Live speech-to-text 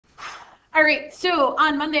All right, so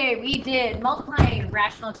on Monday we did multiplying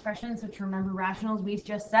rational expressions, which remember rationals we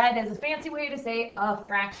just said is a fancy way to say a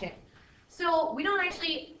fraction. So we don't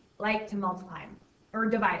actually like to multiply, or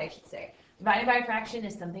divide I should say. Divided by a fraction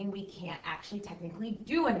is something we can't actually technically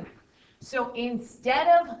do anymore. So instead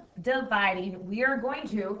of dividing, we are going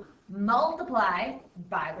to multiply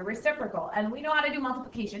by the reciprocal. And we know how to do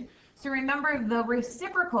multiplication. So remember, the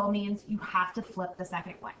reciprocal means you have to flip the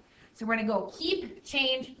second one. So we're going to go keep,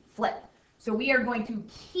 change, flip. So we are going to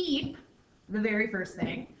keep the very first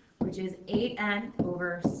thing, which is 8n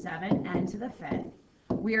over 7n to the fifth.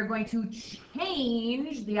 We are going to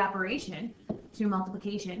change the operation to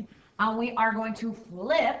multiplication, and we are going to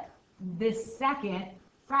flip this second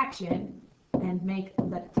fraction and make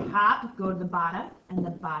the top go to the bottom and the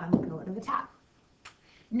bottom go to the top.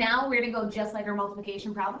 Now we're going to go just like our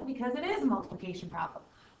multiplication problem because it is a multiplication problem.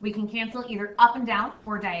 We can cancel either up and down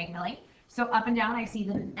or diagonally. So up and down, I see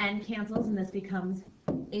that an n cancels, and this becomes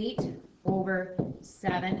 8 over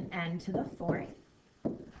 7n to the fourth.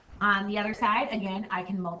 On the other side, again, I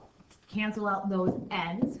can cancel out those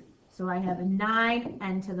n's. So I have a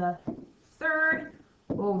 9n to the third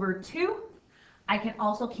over 2. I can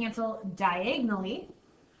also cancel diagonally.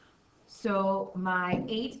 So my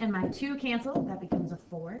 8 and my 2 cancel. That becomes a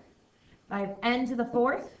 4. I have n to the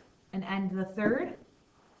fourth and n to the third.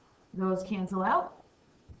 Those cancel out.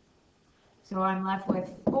 So I'm left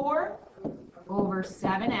with 4 over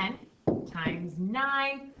 7n times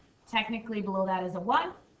 9. Technically below that is a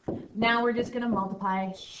 1. Now we're just going to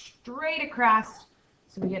multiply straight across.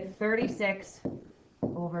 So we get 36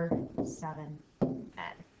 over 7n.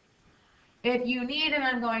 If you need and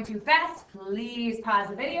I'm going too fast, please pause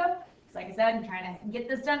the video. Because like I said, I'm trying to get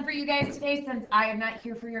this done for you guys today since I am not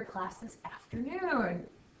here for your class this afternoon.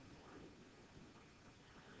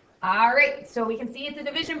 All right, so we can see it's a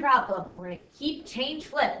division problem. We're going to keep, change,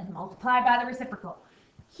 flip, multiply by the reciprocal.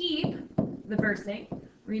 Keep the first thing.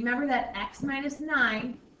 Remember that x minus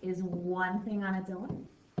 9 is one thing on its own.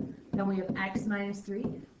 Then we have x minus 3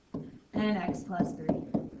 and x plus 3.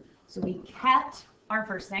 So we kept our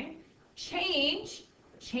first thing. Change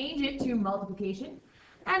it to multiplication.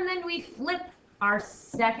 And then we flip our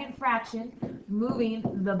second fraction, moving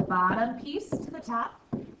the bottom piece to the top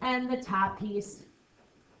and the top piece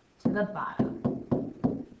to the bottom.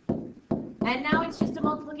 And now it's just a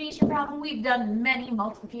multiplication problem. We've done many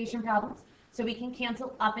multiplication problems, so we can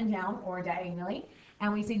cancel up and down or diagonally.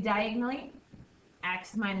 And we say diagonally,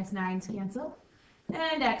 x minus 9's cancel,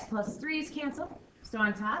 and x plus 3's cancel. So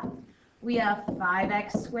on top, we have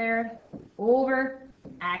 5x squared over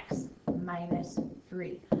x minus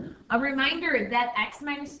 3. A reminder that x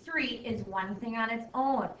minus 3 is one thing on its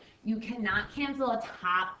own. You cannot cancel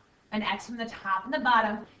an x from the top and the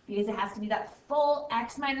bottom because it has to be that full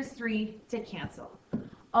x minus 3 to cancel.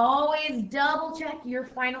 Always double check your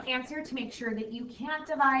final answer to make sure that you can't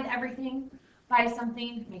divide everything by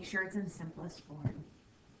something. Make sure it's in simplest form.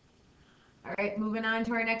 All right, moving on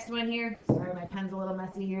to our next one here. Sorry, my pen's a little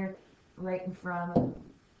messy here. Writing from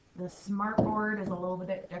the smartboard is a little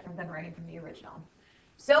bit different than writing from the original.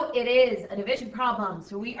 So it is a division problem.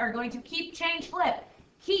 So we are going to keep, change, flip.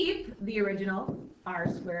 Keep the original r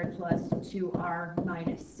squared plus 2r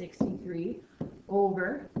minus 63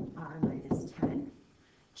 over r minus 10.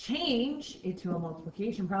 Change it to a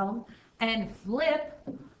multiplication problem and flip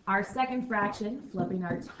our second fraction, flipping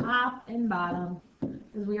our top and bottom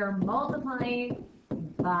because we are multiplying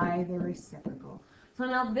by the reciprocal. So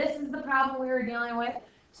now this is the problem we were dealing with.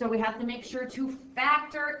 So we have to make sure to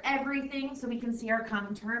factor everything so we can see our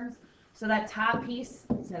common terms. So that top piece,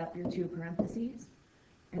 set up your 2 parentheses.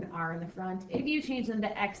 And r in the front. If you change them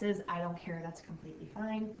to x's, I don't care. That's completely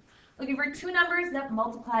fine. Looking for 2 numbers that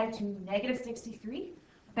multiply to negative 63,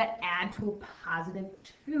 but add to a positive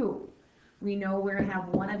 2. We know we're going to have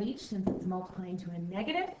one of each since it's multiplying to a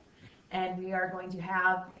negative. And we are going to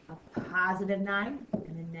have a positive 9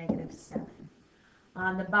 and a negative 7.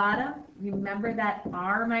 On the bottom, remember that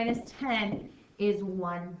r minus 10 is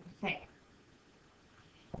one thing.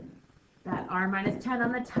 That r minus 10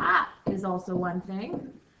 on the top is also one thing.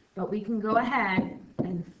 But we can go ahead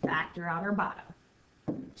and factor out our bottom.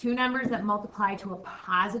 2 numbers that multiply to a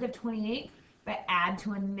positive 28 but add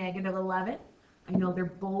to a negative 11. I know they're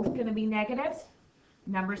both going to be negatives.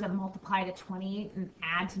 Numbers that multiply to 28 and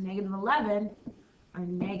add to negative 11 are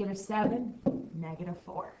negative 7, negative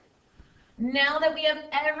 4. Now that we have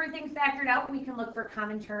everything factored out, we can look for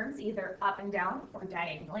common terms either up and down or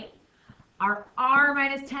diagonally. Our r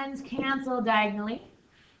minus 10s cancel diagonally,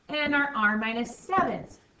 and our r minus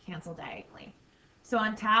 7s cancel diagonally. So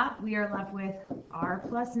on top, we are left with r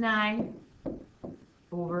plus 9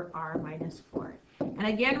 over r minus 4. And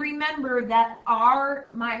again, remember that r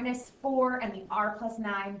minus 4 and the r plus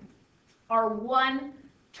 9 are one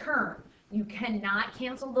term. You cannot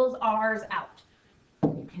cancel those r's out.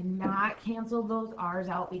 You cannot cancel those r's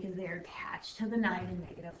out because they are attached to the 9 and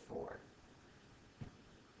negative 4.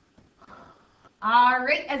 All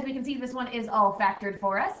right, as we can see, this one is all factored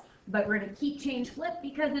for us, but we're going to keep, change, flip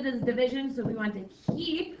because it is division, so we want to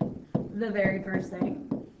keep the very first thing.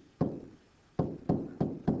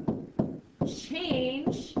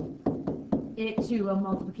 Change it to a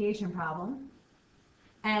multiplication problem,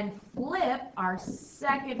 and flip our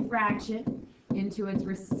second fraction into its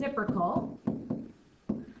reciprocal.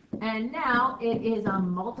 And now it is a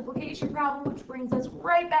multiplication problem, which brings us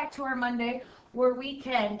right back to our Monday, where we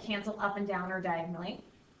can cancel up and down or diagonally.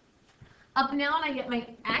 Up and down, I get my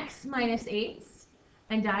x minus 8,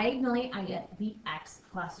 and diagonally, I get the x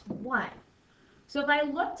plus 1. So if I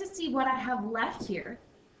look to see what I have left here,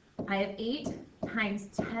 I have 8 times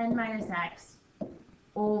 10 minus x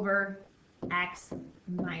over x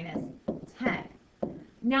minus 10.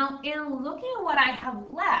 Now, in looking at what I have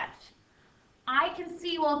left, I can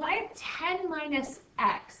see, well, if I have 10 minus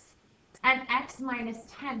x and x minus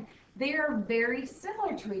 10, they are very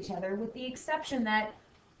similar to each other with the exception that,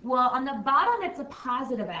 well, on the bottom it's a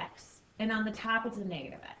positive x, and on the top it's a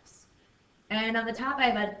negative x. And on the top I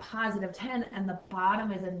have a positive 10, and the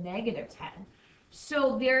bottom is a negative 10.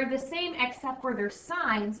 So they're the same except for their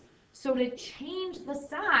signs. So to change the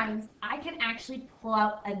signs, I can actually pull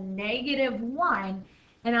out a negative 1,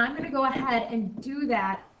 and I'm going to go ahead and do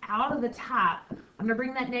that out of the top. I'm going to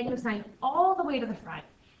bring that negative sign all the way to the front.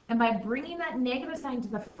 And by bringing that negative sign to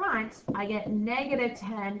the front, I get negative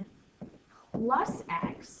 10 plus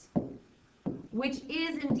x, which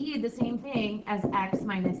is indeed the same thing as x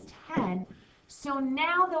minus 10. So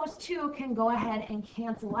now those two can go ahead and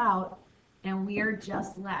cancel out, and we are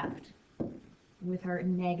just left with our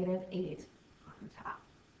negative 8 on top.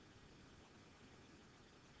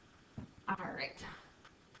 All right.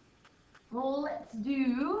 Well, let's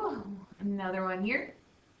do another one here.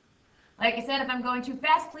 Like I said, if I'm going too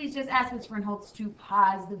fast, please just ask Ms. Fernholtz to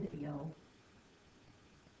pause the video.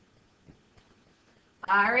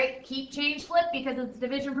 All right, keep, change, flip because it's a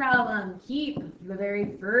division problem. Keep the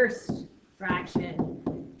very first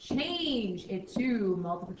fraction, change it to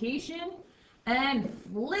multiplication, and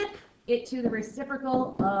flip it to the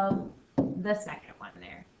reciprocal of the second one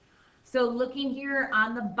there. So looking here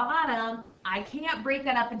on the bottom, I can't break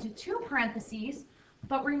that up into 2 parentheses,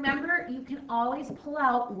 but remember, you can always pull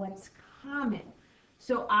out what's common.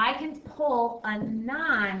 So I can pull a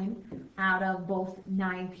 9 out of both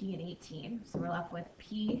 9p and 18. So we're left with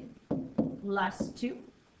p plus 2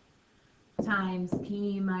 times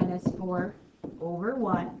p minus 4 over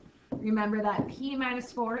 1. Remember that p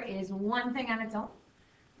minus 4 is one thing on its own.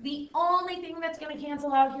 The only thing that's going to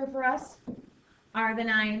cancel out here for us are the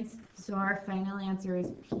 9s. So our final answer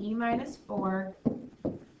is p minus 4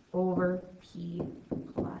 over p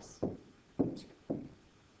plus 2.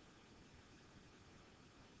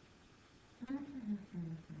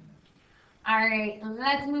 All right,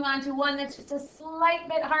 let's move on to one that's just a slight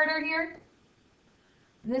bit harder here.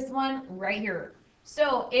 This one right here.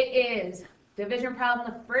 So it is division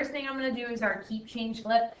problem. The first thing I'm going to do is our keep, change,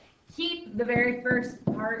 flip. Keep the very first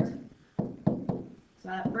part. So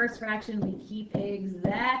that first fraction we keep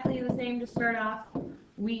exactly the same to start off.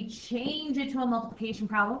 We change it to a multiplication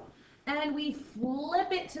problem, and we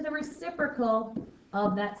flip it to the reciprocal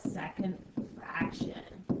of that second fraction.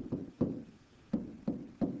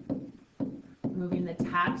 Moving the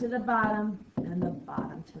top to the bottom and the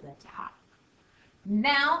bottom to the top.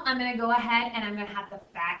 Now I'm going to go ahead and I'm going to have to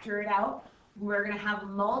factor it out. We're going to have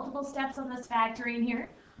multiple steps on this factoring here.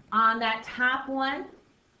 On that top one,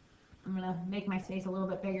 I'm going to make my space a little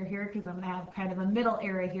bit bigger here because I'm going to have kind of a middle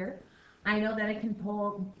area here. I know that I can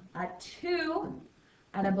pull a 2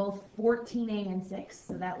 out of both 14a and 6,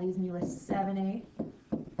 so that leaves me with 7a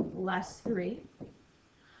plus 3.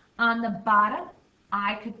 On the bottom,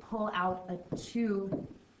 I could pull out a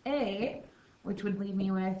 2a, which would leave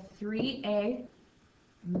me with 3a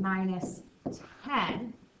minus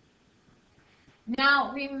 10.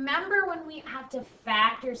 Now, remember when we have to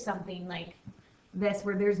factor something like this,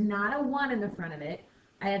 where there's not a 1 in the front of it,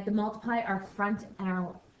 I have to multiply our front and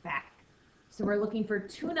our back. So we're looking for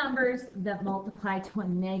two numbers that multiply to a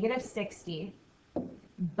negative 60,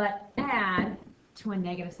 but add to a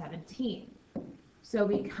negative 17. So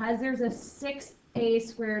because there's a 6a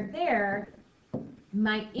squared there,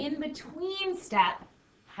 my in-between step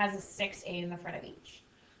has a 6a in the front of each.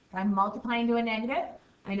 If I'm multiplying to a negative,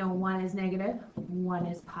 I know one is negative, one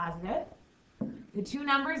is positive. The two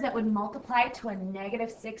numbers that would multiply to a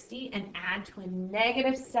negative 60 and add to a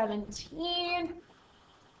negative 17.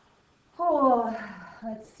 Oh,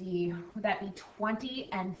 let's see. Would that be 20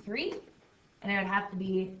 and 3? And it would have to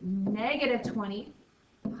be negative 20,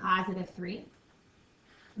 positive 3.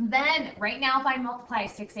 Then, right now, if I multiply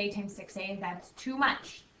 6a times 6a, that's too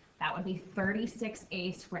much. That would be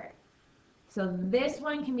 36a squared. So this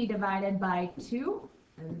one can be divided by 2,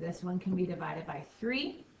 and this one can be divided by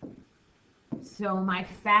 3. So my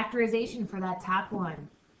factorization for that top one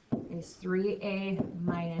is 3a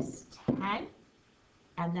minus 10.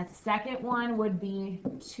 And the second one would be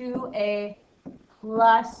 2a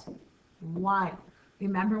plus 1.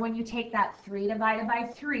 Remember, when you take that 3 divided by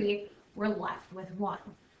 3, we're left with 1.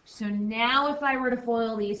 So now if I were to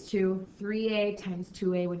FOIL these two, 3a times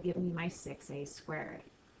 2a would give me my 6a squared.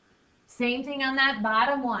 Same thing on that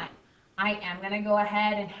bottom one. I am going to go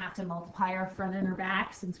ahead and have to multiply our front and our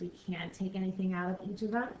back since we can't take anything out of each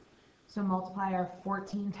of them. So multiply our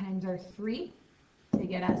 14 times our 3 to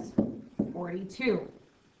get us 42.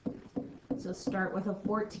 So start with a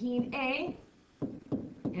 14a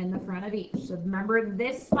in the front of each. So remember,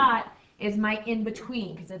 this spot is my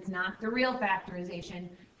in-between because it's not the real factorization,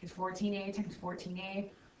 because 14a times 14a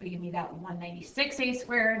would give me that 196a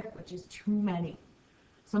squared, which is too many.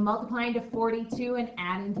 So multiplying to 42 and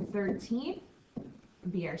adding to 13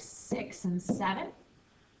 would be our 6 and 7.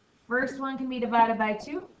 First one can be divided by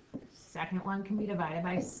 2. Second one can be divided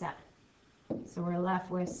by 7. So we're left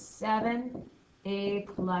with 7a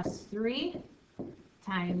plus 3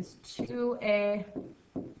 times 2a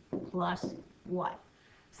plus 1.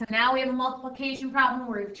 So now we have a multiplication problem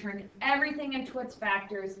where we've turned everything into its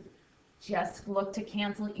factors. Just look to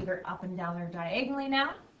cancel either up and down or diagonally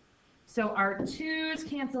now. So our 2's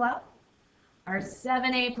cancel out. Our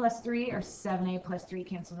 7a plus 3, or 7a plus 3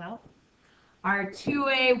 cancels out. Our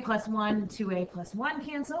 2a plus 1, 2a plus 1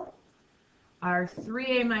 cancel. Our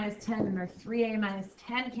 3a minus 10 and our 3a minus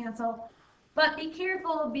 10 cancel. But be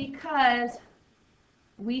careful because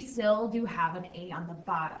we still do have an a on the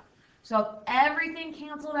bottom. So if everything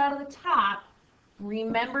canceled out of the top,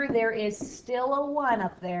 remember there is still a 1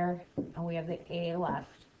 up there, and we have the a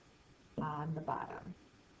left on the bottom.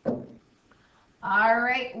 All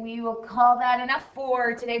right, we will call that enough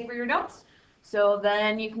for today for your notes. So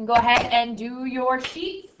then you can go ahead and do your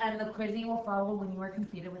sheets, and the quizzing will follow when you are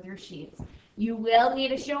completed with your sheets. You will need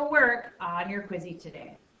to show work on your quizzing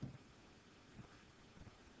today.